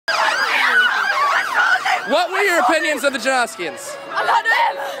What were your opinions of the JANOSKIANS? I love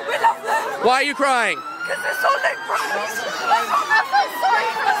them! We love them! Why are you crying? Because they're so liberal! I'm so sorry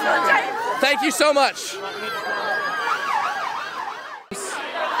for us not James! Thank you so much!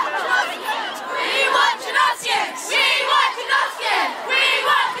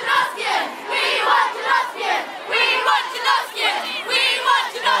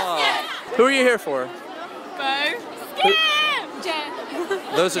 Who are you here for?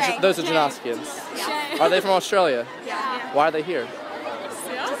 Those are JANOSKIANs. Are they from Australia? Yeah. Why are they here?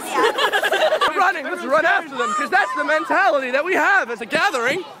 We're running. Let's run after them because that's the mentality that we have as a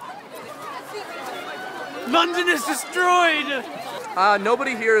gathering. London is destroyed.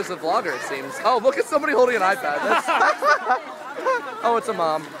 Nobody here is a vlogger, it seems. Oh, look at somebody holding an iPad. Oh, it's a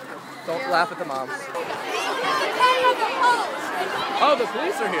mom. Don't laugh at the moms. Oh, the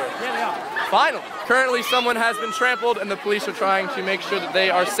police are here. Yeah, they are. Finally. Currently, someone has been trampled and the police are trying to make sure that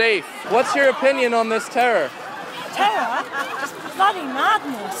they are safe. What's your opinion on this terror? Terror? It's bloody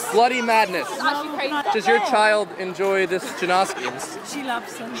madness. Bloody madness. It's actually crazy. Does your child enjoy this JANOSKIANs? She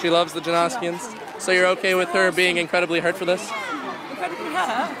loves them. She loves the JANOSKIANs? So you're okay with her being incredibly hurt for this? Incredibly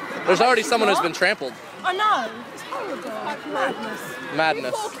hurt? There's already someone who's been trampled. I know. It's horrible. Madness.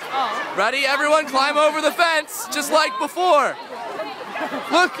 Madness. Ready? Everyone climb over the fence, just like before.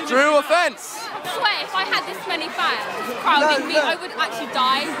 Look, Drew, a fence. I swear, if I had this many fans crowding me, I would actually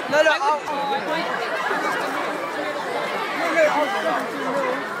die.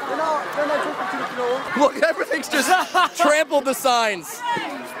 Look, everything's just trampled the signs.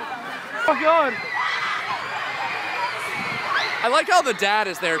 Oh God. I like how the dad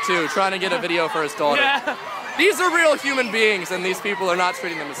is there too, trying to get a video for his daughter. Yeah. These are real human beings, and these people are not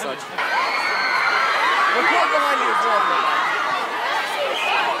treating them as such. Look behind you as well.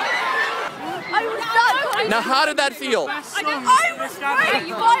 I was stuck! Now, how did that feel? I was raped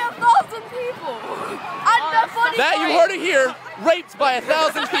by 1,000 people! And the funny That you heard it here, raped by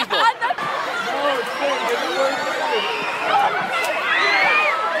 1,000 people.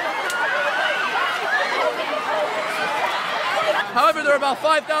 However, there are about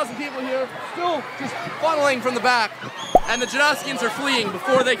 5,000 people here, still just funneling from the back, and the JANOSKIANs are fleeing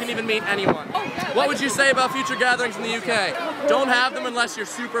before they can even meet anyone. What would you say about future gatherings in the UK? Don't have them unless you're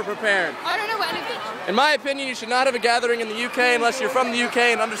super prepared. I don't know what anything is. In my opinion, you should not have a gathering in the UK unless you're from the UK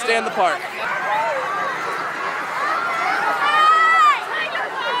and understand the park.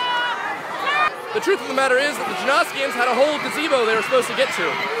 The truth of the matter is that the JANOSKIANs had a whole gazebo they were supposed to get to.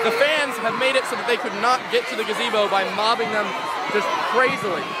 The fans have made it so that they could not get to the gazebo by mobbing them just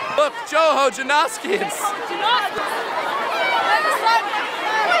crazily. Look, Joho, JANOSKIANs.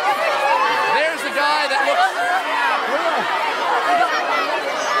 There's a guy that looks...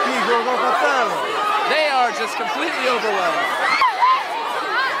 They are just completely overwhelmed.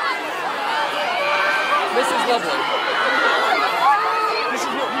 This is lovely.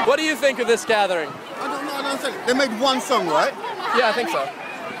 What do you think of this gathering? I don't know. They made one song, right? Yeah, I think so.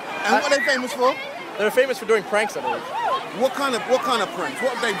 And what are they famous for? They're famous for doing pranks, I believe. What kind of pranks?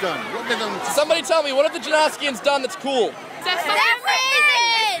 What have they done? What have they done? Somebody tell me, what have the JANOSKIANs done that's cool?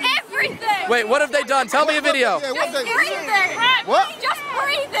 Everything! Wait, what have they done? Tell me a video. Yeah, Just breathing! What? Just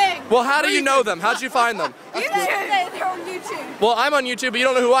breathing! Well, how do you know them? How'd you find them? YouTube! They're on YouTube. Well, I'm on YouTube, but you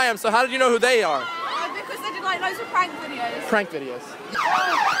don't know who I am, so how did you know who they are? Because they did like loads of prank videos. Prank videos.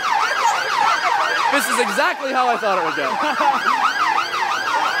 This is exactly how I thought it would go.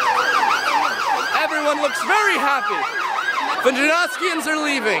 Everyone looks very happy. The JANOSKIANs are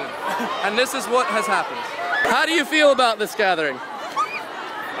leaving, and this is what has happened. How do you feel about this gathering?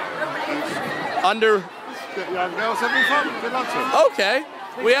 Under... Young girls having fun. Good luck to them. Okay.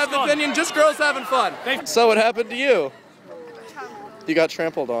 We have the opinion, just girls having fun. So what happened to you? You got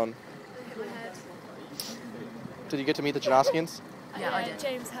trampled on. Did you get to meet the JANOSKIANs? Yeah, I did.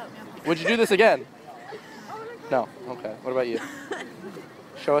 James, help me. Would you do this again? No. Okay. What about you?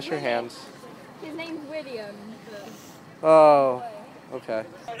 Show us your hands. His name's William. Oh. Okay.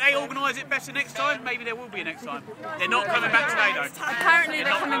 They organise it better next time. Maybe there will be a next time. They're not coming back today though. Apparently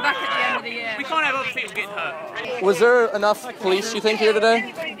they're coming back at the end of the year. We can't have other people getting hurt. Was there enough police, you think, here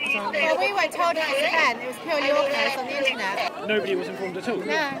today? Well, we weren't told it was an event. It was purely organised on the internet. Nobody was informed at all. No.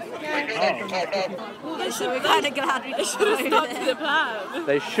 Well, they should be kind of glad we should have stuck to the plan.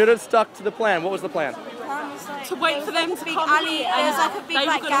 They should have stuck to the plan. What was the plan? To wait for them to come alley, and there's like a big they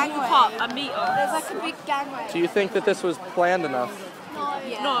like were going to gangway. walk up and meet us. There's like a big gangway. Do you think that this was planned enough?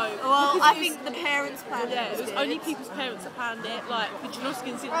 No. Well, I think the parents planned it. Yeah, it was only people's parents that planned it. Like, the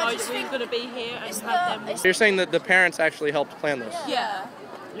JANOSKIANs didn't know we were going to be here and have them. You're saying that the parents actually helped plan this? Yeah.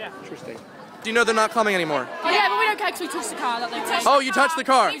 Interesting. Do you know they're not coming anymore? Oh, yeah, but we don't care because we touched the car that they touched. Oh, you touched the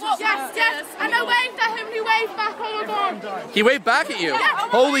car. Yes. And I waved at him, he waved back on again. He waved back at you?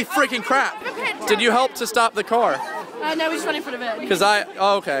 Holy freaking crap. Did you help to stop the car? No, we just ran in front of it. Because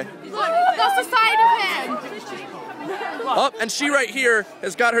oh, okay. Look, that's the side of him. Oh, and she right here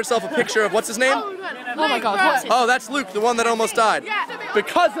has got herself a picture of, what's his name? Oh my God, what's it? Oh, that's Luke, the one that almost died.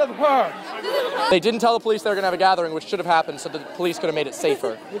 Because of her. They didn't tell the police they were going to have a gathering, which should have happened, so the police could have made it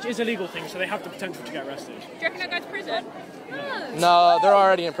safer. Which is a legal thing, so they have the potential to get arrested. Do you reckon they'll go to prison? No, they're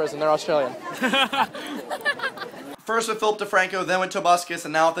already in prison. They're Australian. First with Philip DeFranco, then with Tobuscus,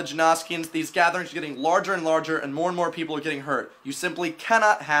 and now with the Janoskians, these gatherings are getting larger and larger, and more people are getting hurt. You simply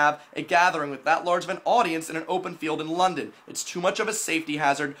cannot have a gathering with that large of an audience in an open field in London. It's too much of a safety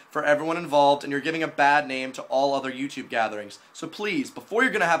hazard for everyone involved, and you're giving a bad name to all other YouTube gatherings. So please, before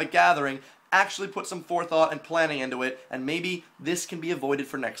you're going to have a gathering, actually put some forethought and planning into it, and maybe this can be avoided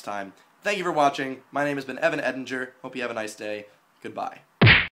for next time. Thank you for watching. My name has been Evan Edinger. Hope you have a nice day. Goodbye.